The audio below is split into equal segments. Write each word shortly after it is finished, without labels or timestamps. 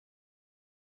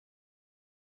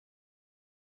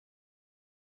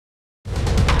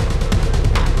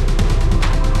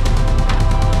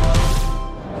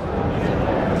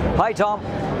Hi Tom,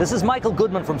 this is Michael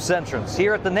Goodman from CEntrance.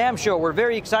 Here at the NAMM show, we're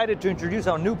very excited to introduce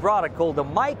our new product called the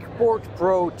MicPort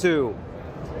Pro 2.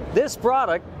 This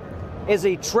product is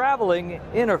a traveling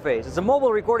interface. It's a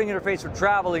mobile recording interface for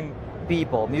traveling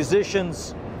people,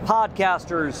 musicians,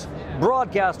 podcasters,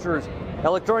 broadcasters,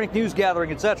 electronic news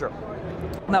gathering, etc.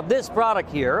 Now this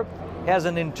product here has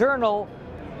an internal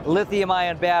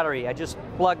lithium-ion battery. I just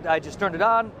turned it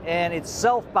on and it's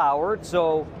self-powered,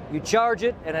 so you charge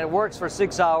it and it works for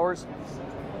 6 hours.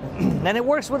 And it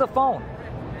works with a phone.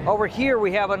 Over here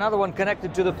we have another one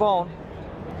connected to the phone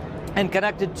and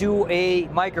connected to a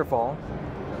microphone.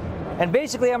 And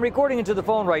basically I'm recording into the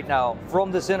phone right now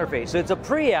from this interface. So it's a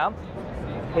preamp,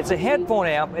 it's a headphone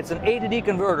amp, it's an A to D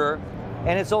converter,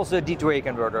 and it's also a D to A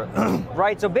converter.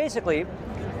 Right, so basically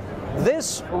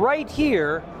this right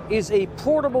here is a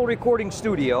portable recording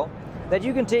studio that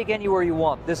you can take anywhere you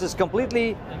want. This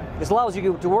allows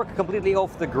you to work completely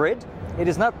off the grid. It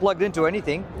is not plugged into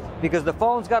anything because the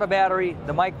phone's got a battery,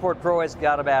 the MicPort Pro has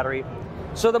got a battery.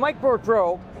 So the MicPort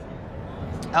Pro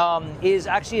is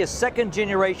actually a second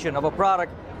generation of a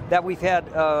product that we've had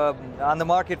on the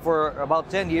market for about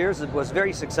 10 years. It was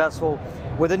very successful.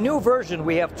 With a new version,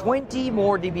 we have 20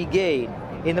 more dB gain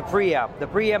in the preamp. The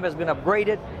preamp has been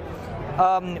upgraded.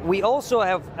 We also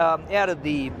have added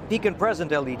the peak and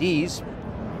present LEDs,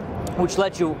 which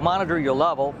let you monitor your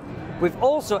level. We've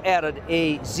also added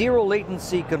a zero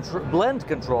latency blend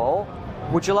control,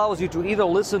 which allows you to either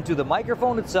listen to the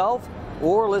microphone itself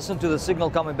or listen to the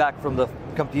signal coming back from the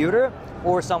computer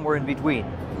or somewhere in between.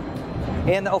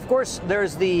 And of course,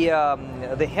 there's the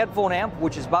headphone amp,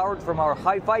 which is powered from our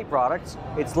hi-fi products.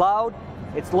 It's loud,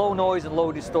 it's low noise and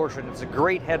low distortion. It's a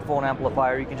great headphone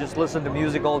amplifier. You can just listen to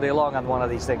music all day long on one of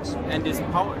these things. And this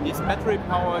battery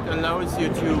powered allows you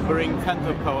to bring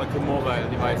phantom power to mobile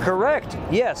devices? Correct,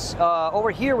 yes.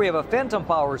 Over here we have a phantom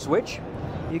power switch.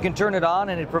 You can turn it on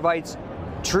and it provides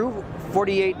true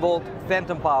 48 volt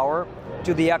phantom power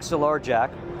to the XLR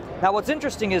jack. Now what's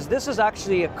interesting is this is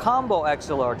actually a combo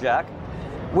XLR jack,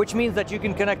 which means that you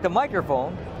can connect the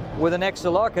microphone with an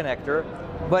XLR connector,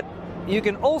 but you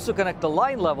can also connect a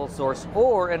line level source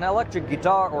or an electric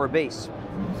guitar or bass.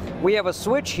 We have a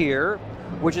switch here,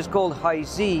 which is called High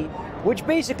Z, which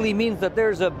basically means that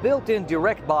there's a built-in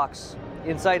direct box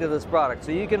inside of this product.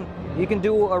 So you can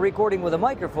do a recording with a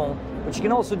microphone, but you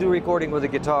can also do recording with a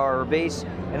guitar or bass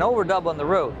and overdub on the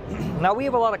road. Now we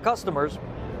have a lot of customers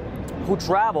who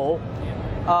travel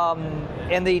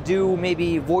and they do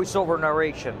maybe voiceover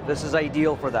narration. This is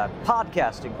ideal for that.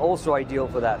 Podcasting, also ideal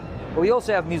for that. But we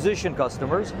also have musician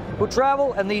customers who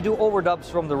travel and they do overdubs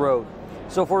from the road.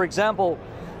 So for example,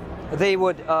 they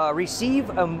would receive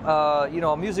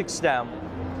a music stem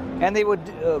and they would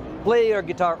play their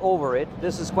guitar over it.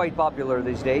 This is quite popular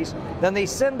these days. Then they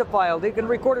send the file, they can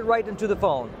record it right into the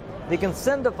phone. They can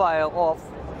send the file off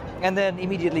and then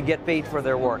immediately get paid for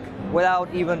their work without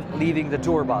even leaving the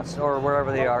tour bus or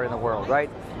wherever they are in the world, right?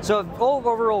 So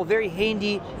overall, very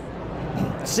handy,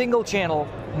 single channel,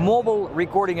 mobile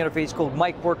recording interface called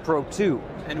MicPort Pro 2.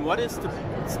 And what is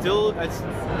because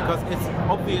it's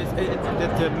obvious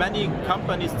that many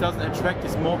companies doesn't attract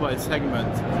this mobile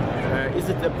segment. Is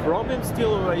it a problem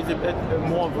still, or is it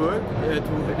more work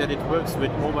that it works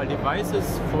with mobile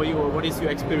devices for you, or what is your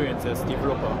experience as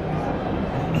developer?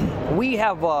 We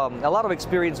have a lot of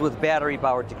experience with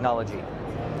battery-powered technology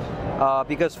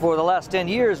because for the last 10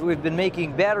 years we've been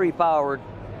making battery-powered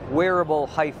wearable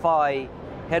hi-fi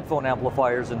headphone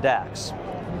amplifiers and DACs.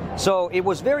 So it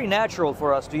was very natural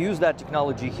for us to use that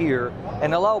technology here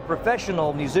and allow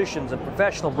professional musicians and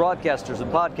professional broadcasters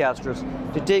and podcasters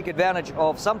to take advantage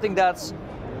of something that's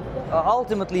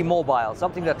ultimately mobile,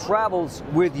 something that travels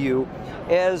with you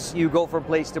as you go from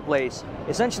place to place.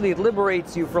 Essentially, it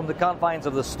liberates you from the confines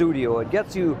of the studio. It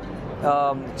gets you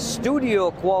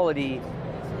studio quality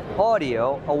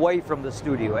audio away from the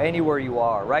studio, anywhere you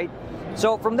are, right?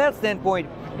 So from that standpoint,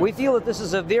 we feel that this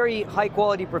is a very high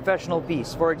quality professional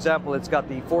piece. For example, it's got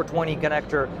the 420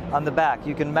 connector on the back.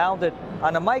 You can mount it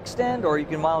on a mic stand or you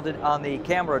can mount it on the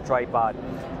camera tripod.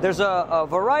 There's a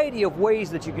variety of ways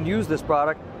that you can use this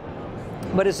product,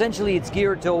 but essentially it's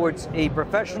geared towards a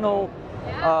professional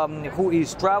who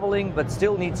is traveling but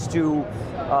still needs to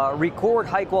record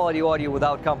high quality audio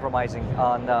without compromising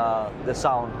on the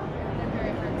sound.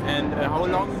 And how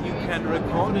long you can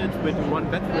record it with one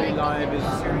battery life?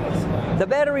 The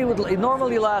battery would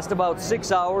normally last about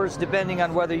 6 hours, depending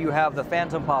on whether you have the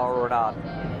phantom power or not.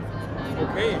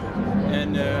 Okay,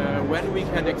 and when we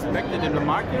can expect it in the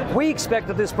market? We expect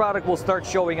that this product will start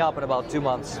showing up in about 2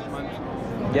 months.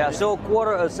 Yeah, so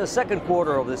second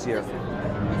quarter of this year.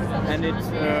 And it's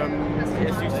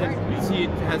as you can see, it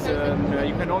has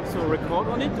you can also record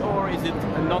on it, or is it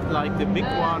not like the big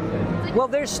one? Well,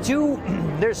 there's two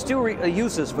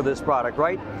uses for this product,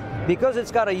 right? Because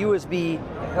it's got a USB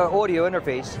audio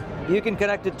interface, you can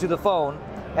connect it to the phone,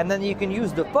 and then you can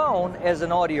use the phone as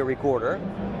an audio recorder.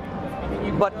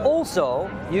 But also,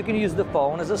 you can use the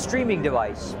phone as a streaming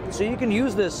device. So you can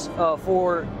use this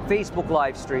for Facebook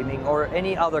live streaming or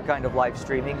any other kind of live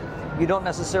streaming. You don't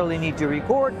necessarily need to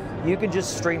record, you can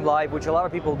just stream live, which a lot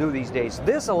of people do these days.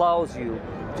 This allows you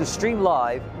to stream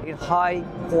live in high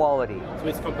quality. So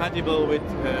it's compatible with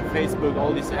Facebook,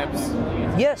 all these apps?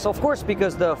 Yes, of course,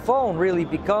 because the phone really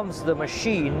becomes the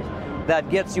machine that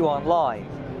gets you online.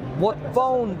 What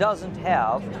phone doesn't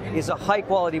have is a high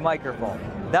quality microphone.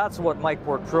 That's what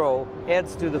MicPort Pro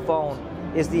adds to the phone,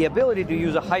 is the ability to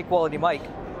use a high quality mic,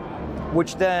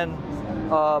 which then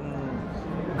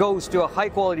goes to a high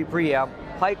quality preamp,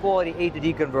 high quality A to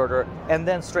D converter, and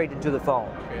then straight into the phone.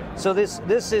 Okay. So this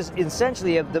is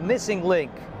essentially the missing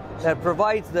link that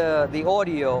provides the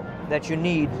audio that you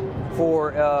need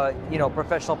for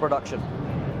professional production.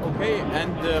 Okay,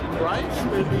 and the price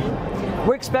will be?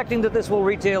 We're expecting that this will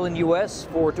retail in US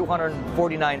for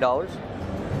 $249.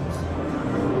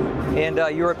 And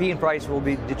European price will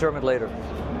be determined later.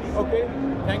 Okay,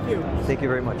 thank you. Thank you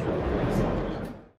very much.